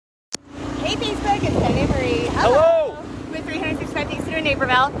Hey Facebook, it's Penny Marie. Hello! With 365 Things to Do in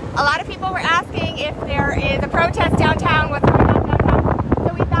Naperville. A lot of people were asking if there is a protest downtown, what's going on downtown.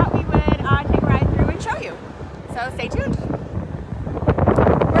 So we thought we would take a ride through and show you. So stay tuned.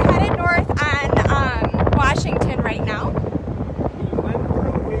 We're headed north on Washington right now. We went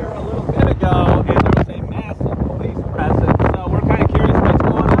through here a little bit ago and there was a massive police presence, so we're kind of curious what's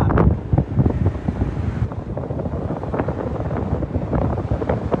going on.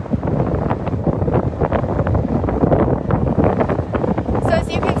 So as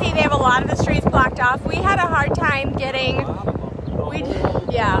you can see, they have a lot of the streets blocked off. We had a hard time getting, the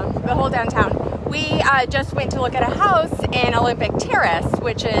whole downtown. We just went to look at a house in Olympic Terrace,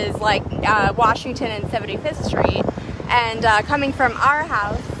 which is like Washington and 75th Street. And coming from our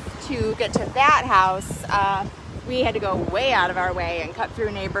house to get to that house, we had to go way out of our way and cut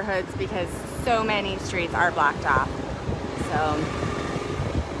through neighborhoods because so many streets are blocked off. So,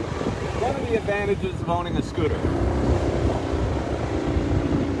 One of the advantages of owning a scooter.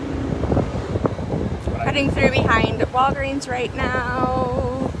 cutting through behind Walgreens right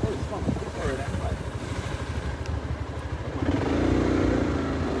now.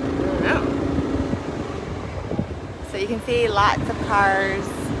 So you can see lots of cars,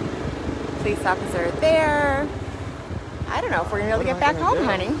 police officer there. I don't know if we're gonna be able to get back home,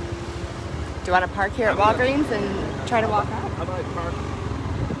 honey. Do you want to park here at Walgreens and try to walk out? How about I park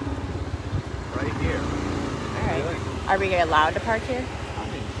right here? All right. Are we allowed to park here? I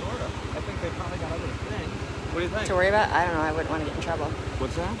mean, sort of. I think they probably got other things. What do you think? To worry about? I don't know. I wouldn't want to get in trouble.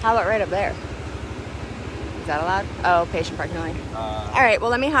 What's that? How about right up there? Is that allowed? Oh, patient parking only. All right.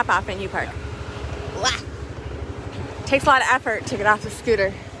 Well, let me hop off and you park. Yeah. Takes a lot of effort to get off the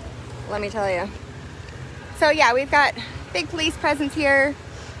scooter, let me tell you. So yeah, we've got big police presence here.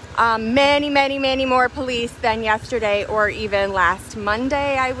 Many more police than yesterday or even last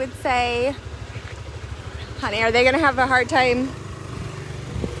Monday, I would say. Honey, are they gonna have a hard time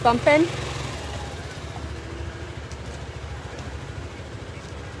bumping?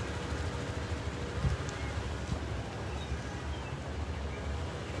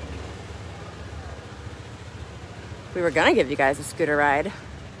 We were gonna give you guys a scooter ride.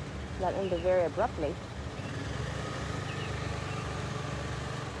 That ended very abruptly.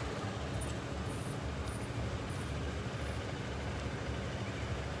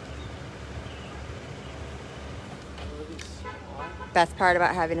 Best part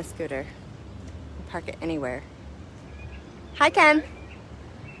about having a scooter. Park it anywhere. Hi, Ken.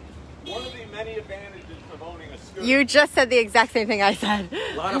 One of the many advantages of owning a scooter. You just said the exact same thing I said.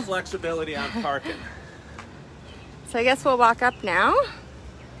 A lot of flexibility on parking. So I guess we'll walk up now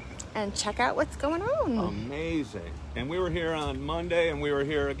and check out what's going on. Amazing. And we were here on Monday and we were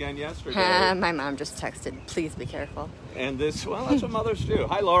here again yesterday. My mom just texted, please be careful. And this, well, that's what mothers do.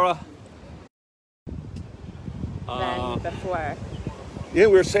 Hi, Laura. Than before. Yeah,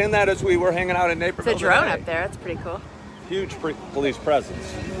 we were saying that as we were hanging out in Naperville. There's a drone today. up there. That's pretty cool. Huge police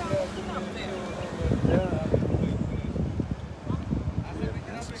presence.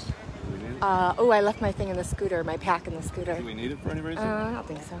 Oh, I left my thing in the scooter, my pack in the scooter. Do we need it for any reason? I don't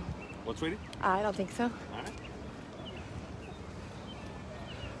think so. What, sweetie? I don't think so. All right.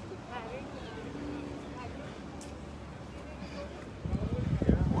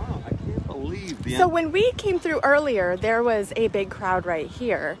 Wow, I can't believe the... So when we came through earlier, there was a big crowd right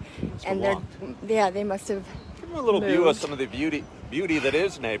here. And they must have Give them a little view of some of the beauty that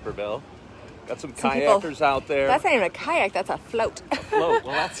is Naperville. Got some kayakers out there. That's not even a kayak, that's a float. A float.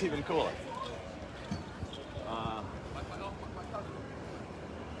 Well, that's even cooler.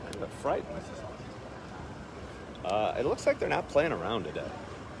 The fright. It looks like they're not playing around today.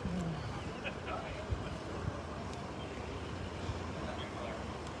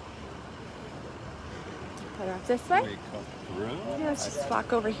 Put off this way. We come through. Yeah, let's just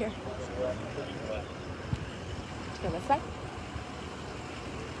walk over here. Go this way.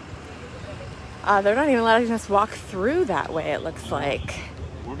 They're not even letting us walk through that way, it looks like.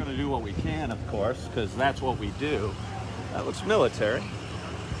 We're going to do what we can, of course, because that's what we do. That looks military.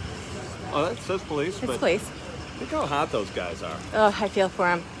 Oh, that says police. It's but police. Look how hot those guys are. Oh, I feel for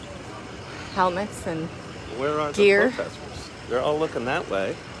them. Helmets and Where are gear. the protesters? They're all looking that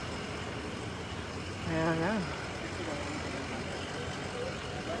way. I don't know.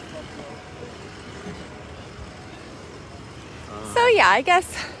 So yeah, I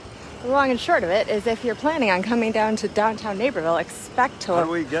guess the long and short of it is if you're planning on coming down to downtown Naperville, expect to How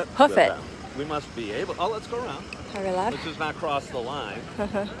do we get hoof to it. them? We must be able... Oh, let's go around. Are we allowed? Let's just not cross the line.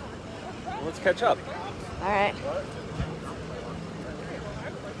 Well, let's catch up. All right.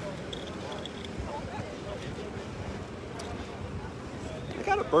 I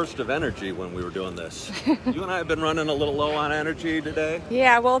got a burst of energy when we were doing this. You and I have been running a little low on energy today.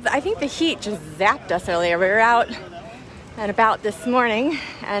 Yeah, well, I think the heat just zapped us earlier. We were out and about this morning,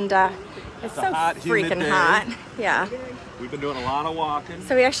 and it's so hot, freaking hot. Yeah. We've been doing a lot of walking.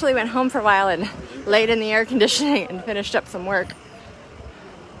 So we actually went home for a while and laid in the air conditioning and finished up some work.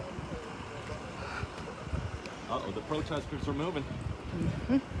 Uh-oh, the protesters are moving.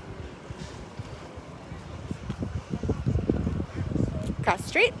 Mm-hmm. Across the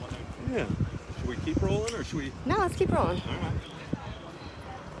street? Yeah. Should we keep rolling or should we? No, let's keep rolling. All right.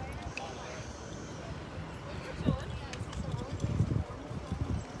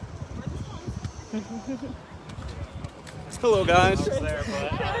 Hello, guys.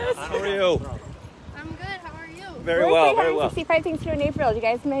 How are you? I'm good. How are you? Very well, very well. 365 things to do in Naperville. Do you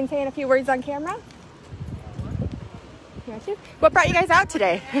guys mind saying a few words on camera? You want to? What brought you guys out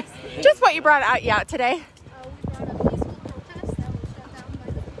today? Just what you brought out today. We brought a peaceful protest that was shut down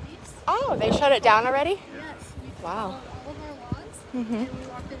by the police. Oh, they shut it down already? Yes. We Wow. followed all of our laws, and we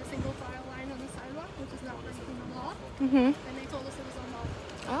walked in a single file line on the sidewalk, which is not breaking the law. And they told us it was unlawful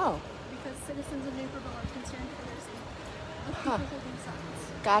Oh, because citizens of Naperville are concerned for their safety of people holding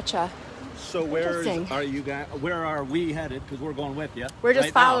signs. gotcha. So where are we headed? Because we're going with you. We're just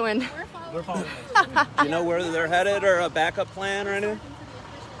right now. following. We're following. Do you know where they're headed or a backup plan or anything?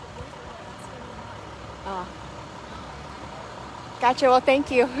 Oh. Gotcha. Well,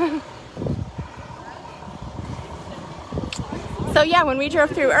 thank you. So yeah, when we drove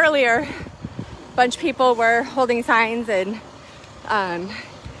through earlier, a bunch of people were holding signs and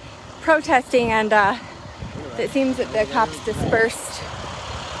protesting, and it seems that the cops dispersed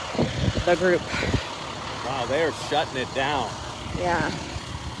the group. Wow, they are shutting it down. Yeah.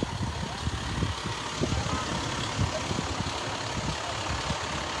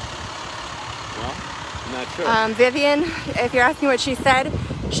 Well, I'm not sure. Vivian, if you're asking what she said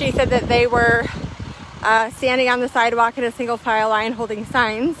that they were standing on the sidewalk in a single file line holding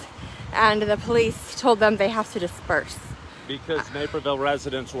signs, and the police told them they have to disperse. Because Naperville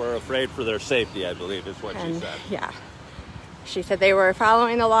residents were afraid for their safety, I believe, is what she said. Yeah. She said they were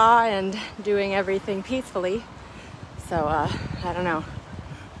following the law and doing everything peacefully. So, I don't know.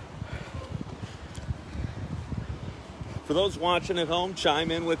 For those watching at home,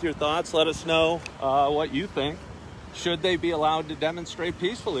 chime in with your thoughts. Let us know what you think. Should they be allowed to demonstrate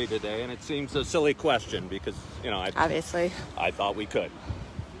peacefully today? And it seems a silly question because, Obviously. I thought we could.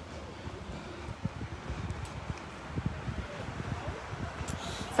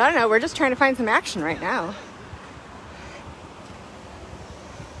 So, I don't know. We're just trying to find some action right now.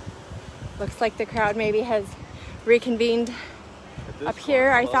 Looks like the crowd maybe has reconvened up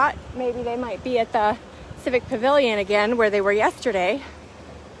here. I thought maybe they might be at the Civic Pavilion again where they were yesterday.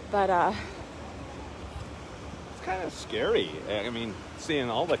 But, it's kind of scary. I mean, seeing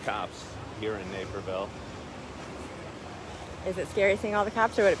all the cops here in Naperville. is it scary seeing all the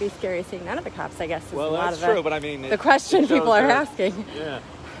cops, or would it be scary seeing none of the cops, I guess, is Well, a lot that's of true, but I mean... the question people are asking. Yeah.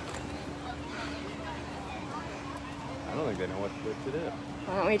 I don't think they know what to do.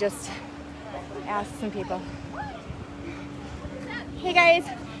 Why don't we just ask some people? Hey guys,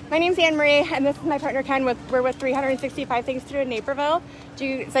 my name's Anne Marie, and this is my partner Ken. We're with 365 Things to Do in Naperville.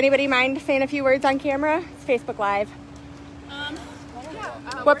 Does anybody mind saying a few words on camera? It's Facebook Live.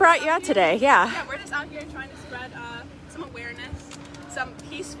 What brought you out today? Yeah, we're just out here trying to spread some awareness, some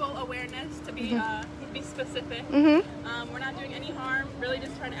peaceful awareness, to be specific. We're not doing any harm, really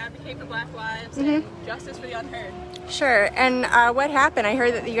just trying to advocate for Black lives and justice for the unheard. Sure. And what happened? I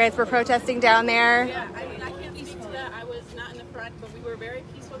heard that you guys were protesting down there. Yeah, I mean, I can't speak to that. I was not in the front, but we were very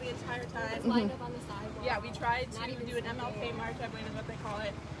peaceful the entire time. Lined up on the sidewalk. Yeah, we tried to do an MLK march, I believe is what they call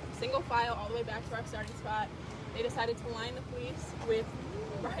it. Single file all the way back to our starting spot. They decided to line the police with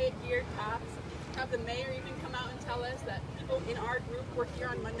riot-geared cops. Have the mayor even come out and tell us that people in our group were here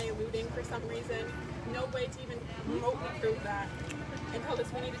on Monday looting for some reason. No way to even remotely prove that. And told us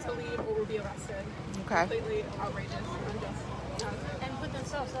we needed to leave or we'll be arrested. Okay. Completely outrageous, unjust. And put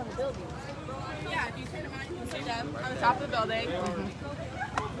themselves on the building. Yeah, if you turn around, you can see them on the top of the building,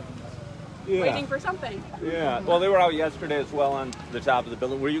 Yeah. waiting for something. Yeah. Well, they were out yesterday as well on the top of the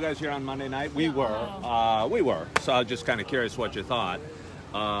building. Were you guys here on Monday night? We were. We were. So I was just kind of curious what you thought.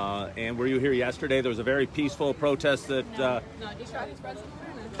 And were you here yesterday? There was a very peaceful protest that... No, just trying to spread some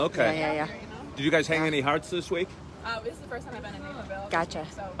awareness. Okay. Yeah. Did you guys hang any hearts this week? This is the first time I've been in Naperville. Gotcha.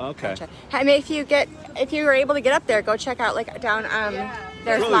 So. Okay. Gotcha. I mean, if you were able to get up there, go check out down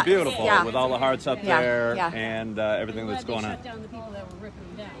there's It's really lots. beautiful Yeah. with all the hearts up Yeah, there yeah. and everything that's going on. Shut down the people that were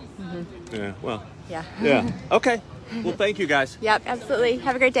ripping them down. Yeah, well, Yeah. yeah. Okay. Well, thank you guys. Yep, absolutely.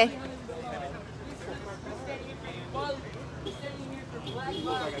 Have a great day. Shut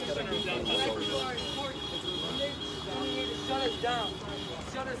us down.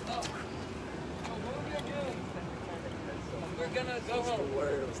 Shut us up. What are we gonna do? We're gonna go home.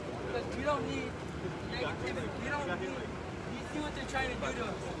 Because we don't need negativity. We don't need. You see what they're trying to do to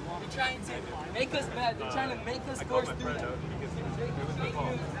us? They're trying to make us bad. They're trying to make us force through that.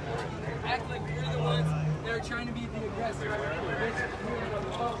 Act like we're the ones that are trying to be the aggressor. That's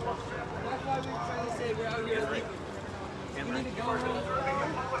why we're trying to say we're out here illegal. We need to go home.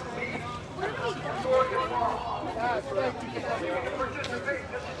 Hey,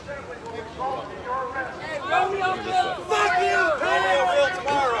 Romeoville! Fuck you! Romeoville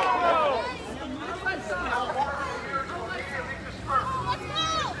tomorrow! Let's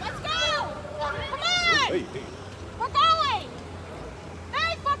go! Come on! We're going!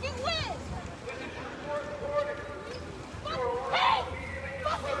 Hey, fucking Liz! Hey!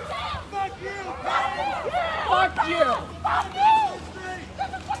 Fucking Sam! Fuck you! Fuck you! Fuck you!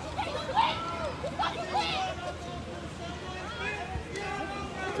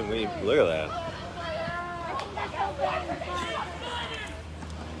 Can we look at that?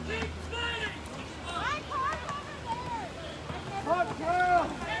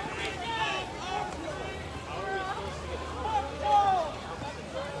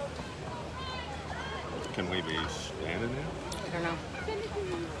 Can we be standing there? I don't know.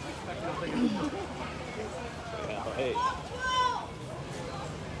 Yeah, hey.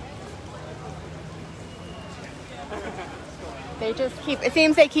 They just keep, it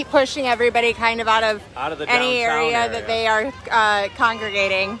seems they keep pushing everybody kind of out of the any downtown area that they are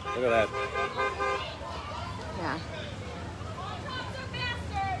congregating. Look at that. Yeah.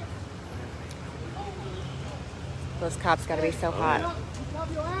 Those cops got to be so hot.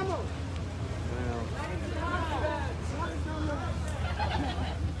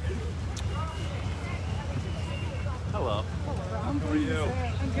 Hello. How are you?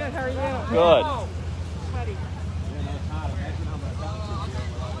 I'm good, how are you? Good. Buddy.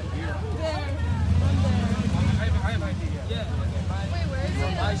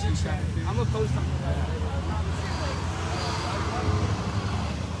 I'm a post on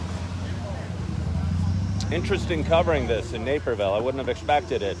Interesting covering this in Naperville. I wouldn't have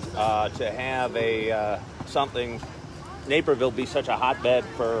expected it to have a something. Naperville be such a hotbed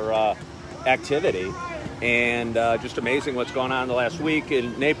for activity, and just amazing what's going on in the last week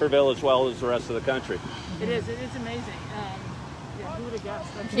in Naperville as well as the rest of the country. It is. It's amazing. Yeah, who would have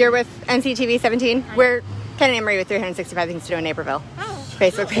guessed? You're with NCTV 17. We're Ken and Marie with 365 Things to Do in Naperville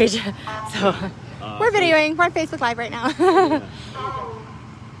Facebook page. So we're videoing. We're on Facebook Live right now.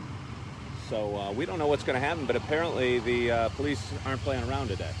 So we don't know what's going to happen, but apparently the police aren't playing around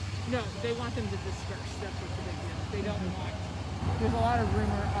today. No, they want them to disperse. That's what the big deal. They don't want. There's a lot of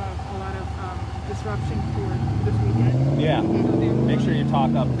rumor of a lot of disruption for this weekend. Yeah. So Make sure you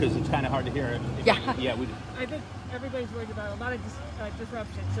talk up because it's kind of hard to hear it. Yeah. Yeah. I think everybody's worried about a lot of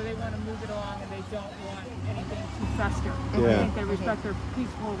disruption, so they want to move it along and they don't want anything to fester. Yeah. I think they respect their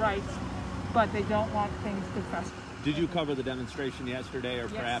peaceful rights, but they don't want things to fester. Did you cover the demonstration yesterday or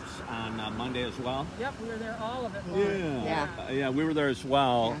Yes. perhaps on Monday as well? Yep, we were there all of it. Yeah, we were there as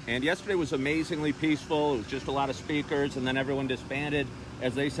well. Yeah. And yesterday was amazingly peaceful. It was just a lot of speakers, and then everyone disbanded.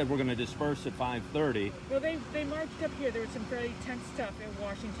 As they said, we're going to disperse at 5:30. Well, they marched up here. There was some very tense stuff in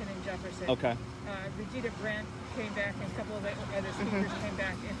Washington and Jefferson. Okay. Regina Brandt came back, and a couple of the other speakers came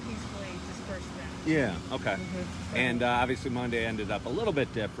back and peacefully dispersed them. Yeah, okay. And obviously Monday ended up a little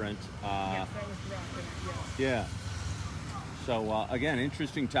bit different. Yes, that was rough. Yes. Yeah. So, again,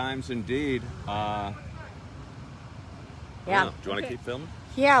 interesting times indeed. Yeah. Do you want to keep filming?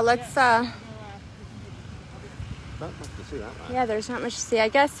 Yeah, let's, Not much to see that one. yeah, there's not much to see. I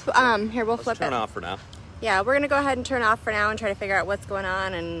guess, here, we'll flip it. Turn off for now. Yeah, we're going to go ahead and turn off for now and try to figure out what's going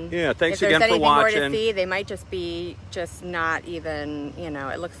on. And Yeah, thanks if there's again for anything more to watching. see, they might just be not even,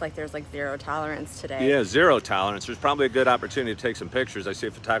 it looks like there's like zero tolerance today. Yeah, zero tolerance. There's probably a good opportunity to take some pictures. I see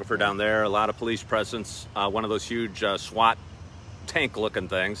a photographer down there, a lot of police presence, one of those huge SWAT tank-looking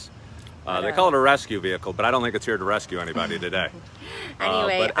things. They call it a rescue vehicle, but I don't think it's here to rescue anybody today.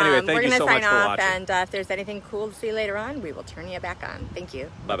 Anyway, thank we're you going to so much sign for off, watching. and if there's anything cool to see later on, we will turn you back on. Thank you.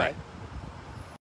 Bye-bye.